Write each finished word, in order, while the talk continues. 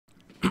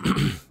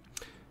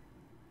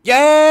Yay!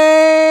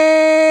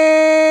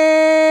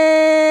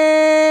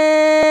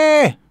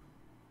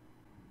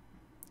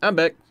 I'm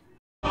back.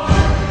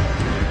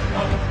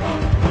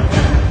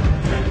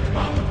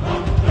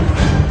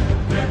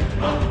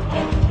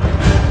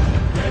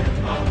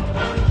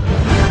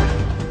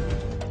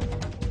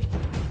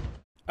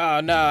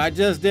 Oh no, I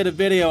just did a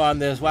video on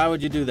this. Why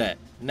would you do that?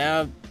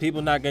 Now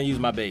people not gonna use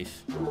my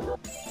base.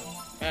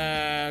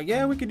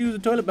 Yeah, we could use the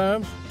toilet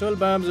bombs. Toilet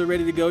bombs are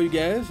ready to go, you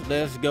guys.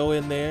 Let's go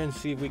in there and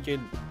see if we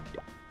can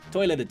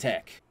toilet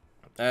attack.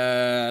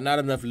 Not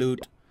enough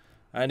loot.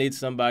 I need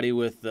somebody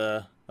with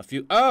a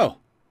few. Oh,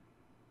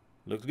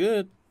 looks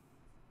good.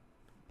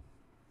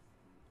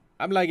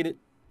 I'm liking it.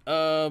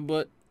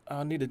 But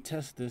I'll need to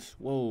test this.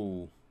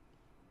 Whoa,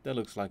 that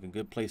looks like a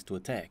good place to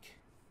attack.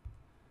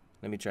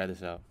 Let me try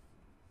this out.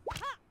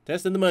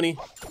 Testing the money.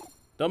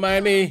 Don't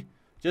mind me.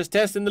 Just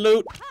testing the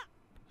loot.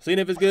 Seeing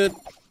if it's good.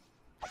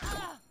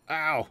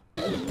 Ow.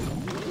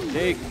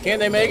 Can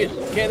they make it?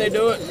 Can they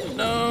do it?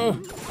 No.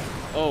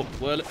 Oh,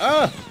 well.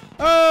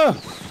 Oh,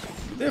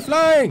 they're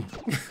flying.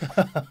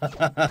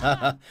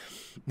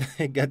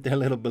 They got their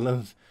little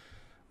balloons.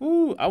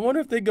 Ooh, I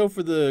wonder if they go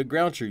for the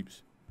ground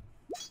troops.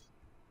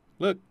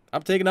 Look,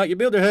 I'm taking out your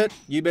builder hut.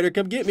 You better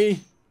come get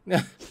me.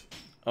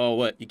 Oh,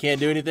 what? You can't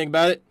do anything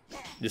about it?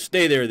 Just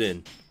stay there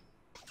then.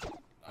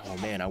 Oh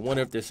man, I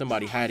wonder if there's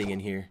somebody hiding in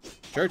here.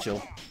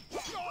 Churchill.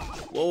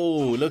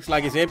 Whoa, looks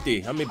like it's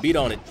empty. I'm gonna beat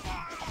on it.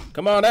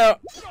 Come on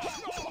out.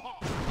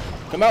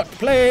 Come out to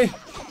play.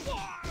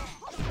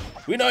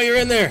 We know you're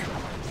in there.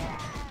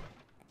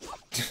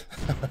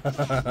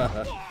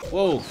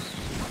 Whoa.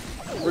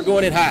 We're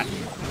going in hot.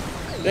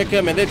 They're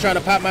coming. They're trying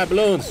to pop my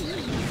balloons.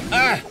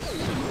 Ah!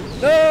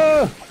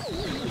 No!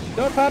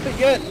 Don't pop it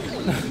yet.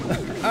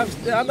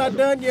 I'm not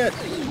done yet.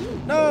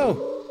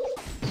 No!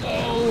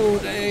 Oh,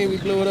 dang, we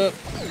blew it up.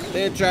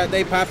 They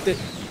popped it.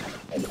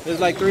 There's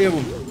like 3 of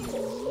them.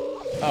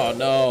 Oh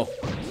no.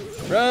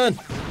 Run!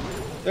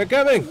 They're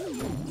coming!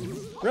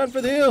 Run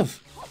for the hills!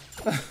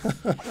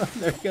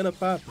 They're gonna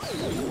pop.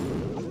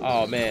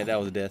 Oh man, that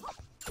was a death.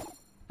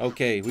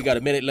 Okay, we got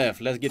a minute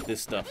left. Let's get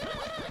this stuff.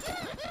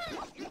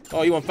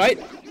 Oh, you wanna fight?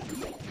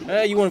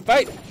 Hey, you wanna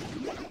fight?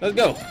 Let's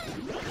go.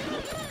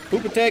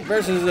 Poop attack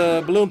versus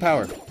balloon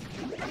power.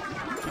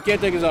 You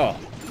can't take us all.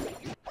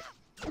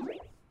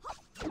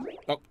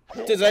 Oh,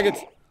 10 seconds.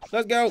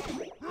 Let's go.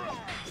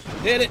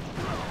 Hit it.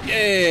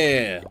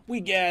 Yeah, we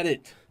got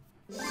it.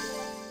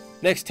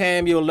 Next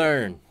time you'll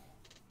learn.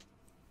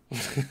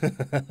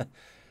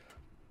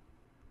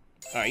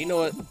 Alright, you know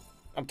what?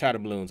 I'm tired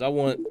of balloons. I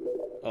want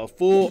a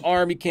full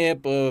army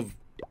camp of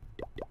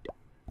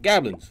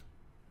goblins.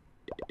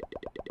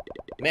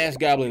 Mass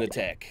goblin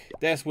attack.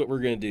 That's what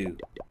we're gonna do.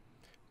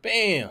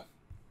 Bam!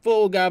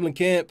 Full goblin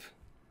camp.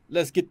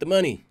 Let's get the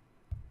money.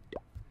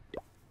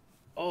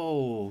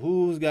 Oh,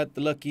 who's got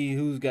the lucky?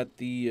 Who's got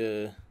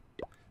the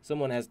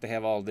someone has to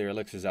have all their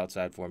elixirs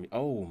outside for me.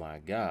 Oh my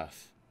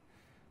gosh.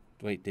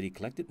 Wait, did he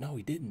collect it? No,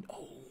 he didn't.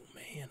 Oh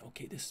man,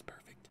 okay, this is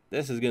perfect.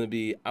 This is gonna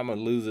be, I'm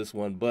gonna lose this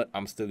one, but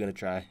I'm still gonna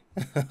try.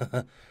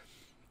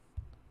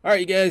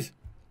 Alright, you guys,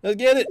 let's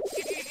get it.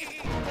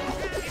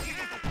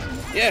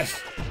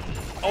 Yes.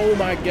 Oh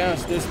my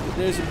gosh, there's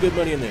some good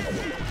money in there.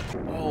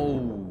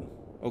 Oh,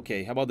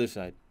 okay, how about this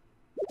side?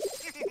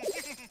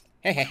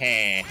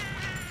 Hehehe.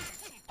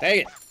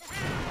 Take it.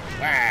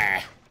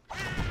 Ah.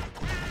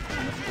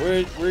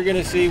 We're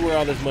gonna see where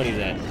all this money's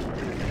at.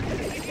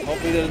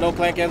 Hopefully there's no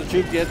clan castle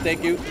troops. Yes,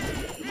 thank you.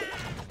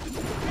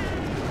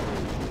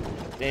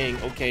 Dang,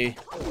 okay.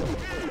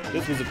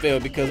 This was a fail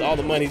because all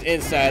the money's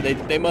inside.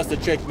 They must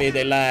have tricked me.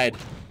 They lied.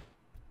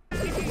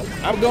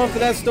 I'm going for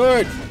that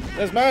storage.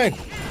 That's mine.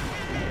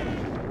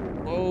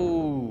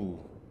 Oh.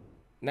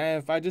 Now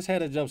if I just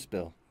had a jump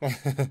spell.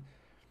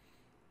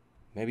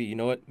 Maybe, you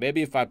know what?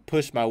 Maybe if I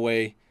push my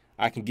way,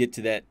 I can get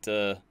to that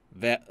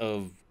vat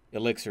of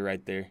elixir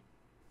right there.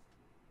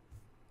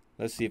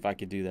 Let's see if I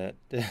can do that.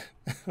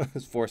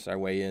 Let's force our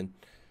way in.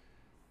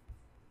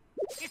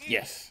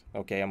 Yes.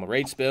 Okay, I'm a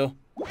rage spell.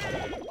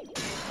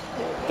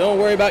 Don't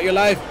worry about your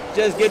life.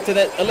 Just get to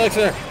that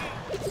elixir.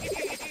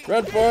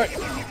 Run for it.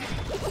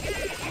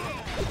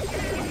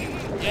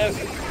 Yes.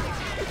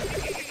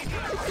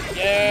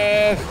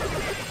 Yes.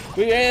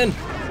 We're in.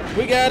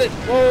 We got it.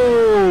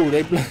 Whoa. We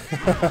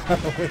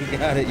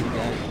got it. You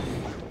got it.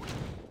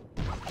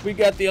 We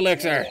got the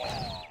elixir.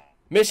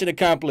 Mission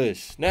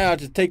accomplished. Now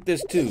just take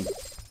this too.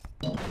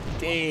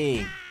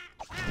 Dang.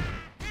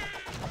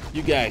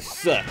 You guys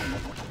suck.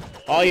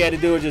 All you had to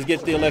do was just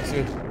get the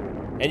elixir.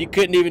 And you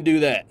couldn't even do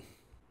that.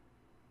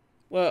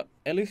 Well,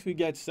 at least we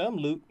got some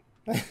loot.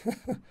 Alright,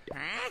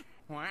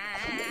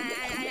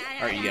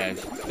 you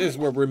guys. This is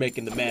where we're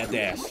making the mad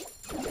dash.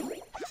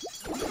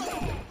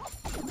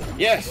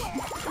 Yes!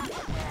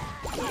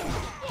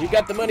 We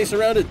got the money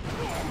surrounded.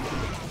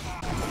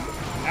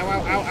 Ow,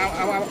 ow, ow, ow,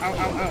 ow, ow,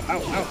 ow, ow,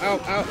 ow, ow,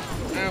 ow, ow,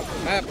 ow,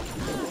 ow.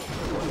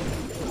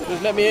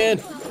 Just let me in.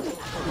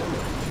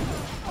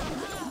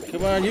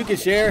 Come on, you can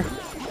share.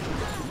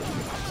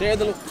 Share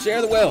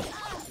the well.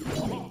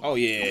 Oh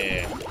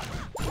yeah.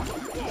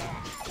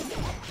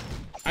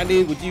 I I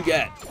need what you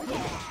got.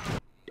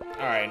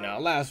 All right, now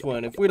last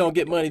one. If we don't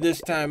get money this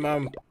time,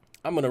 I'm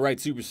gonna write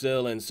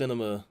Supercell and send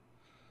them a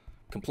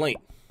complaint.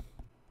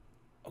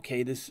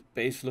 Okay, this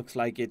base looks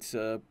like it's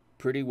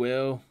pretty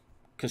well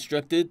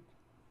constructed.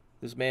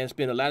 This man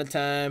spent a lot of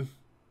time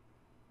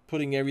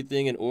putting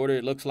everything in order,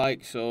 it looks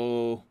like,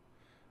 so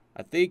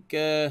I think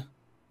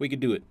we could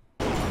do it.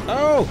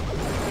 Oh,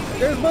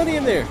 there's money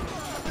in there.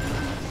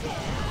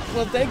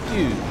 Well, thank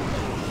you.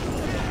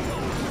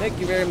 Thank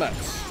you very much.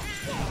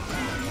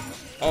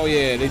 Oh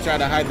yeah, they tried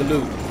to hide the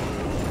loot.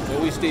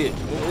 But we steal.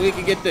 We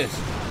can get this.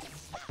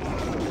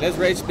 Let's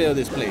rage spell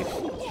this place.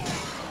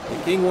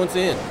 The king wants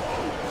in.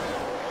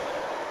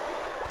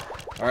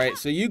 Alright,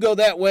 so you go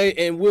that way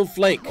and we'll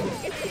flank.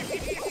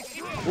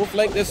 We'll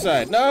flank this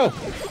side. No!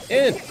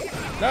 In!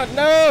 Not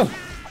no!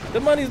 The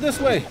money's this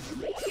way.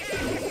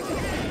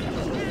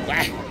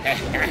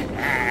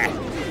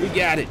 We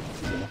got it.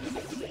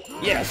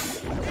 Yes!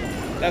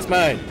 That's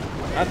mine.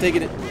 I'm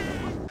taking it.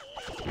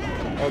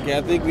 Okay,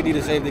 I think we need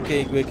to save the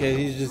king because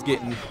he's just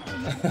getting...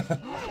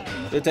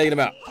 They're taking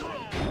him out.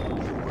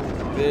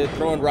 They're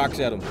throwing rocks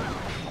at him.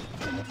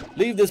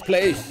 Leave this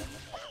place.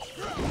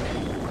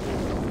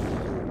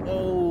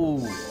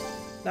 Oh,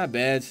 not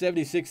bad.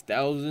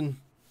 76,000.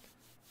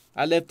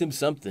 I left him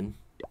something.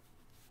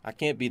 I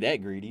can't be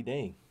that greedy,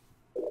 dang.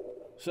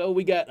 So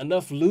we got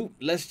enough loot.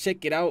 Let's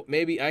check it out.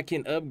 Maybe I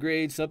can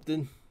upgrade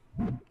something.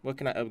 What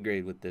can I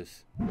upgrade with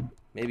this?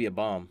 Maybe a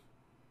bomb.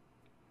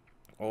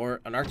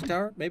 Or an archer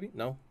tower, maybe?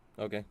 No?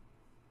 Okay.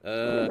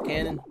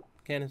 Cannon?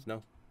 Cannons?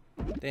 No.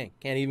 Dang,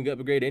 can't even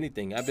upgrade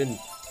anything. I've been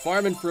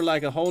farming for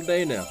like a whole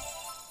day now.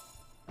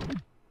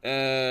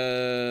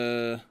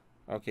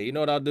 Okay, you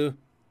know what I'll do?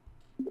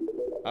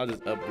 I'll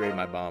just upgrade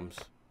my bombs.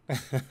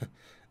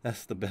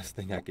 That's the best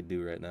thing I could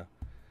do right now.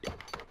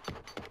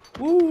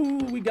 Woo,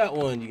 we got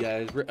one, you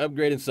guys. We're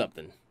upgrading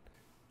something.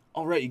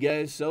 All right, you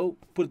guys, so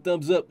put a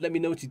thumbs up. Let me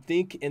know what you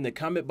think in the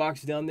comment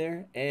box down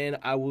there, and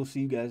I will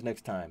see you guys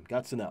next time.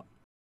 Godson out.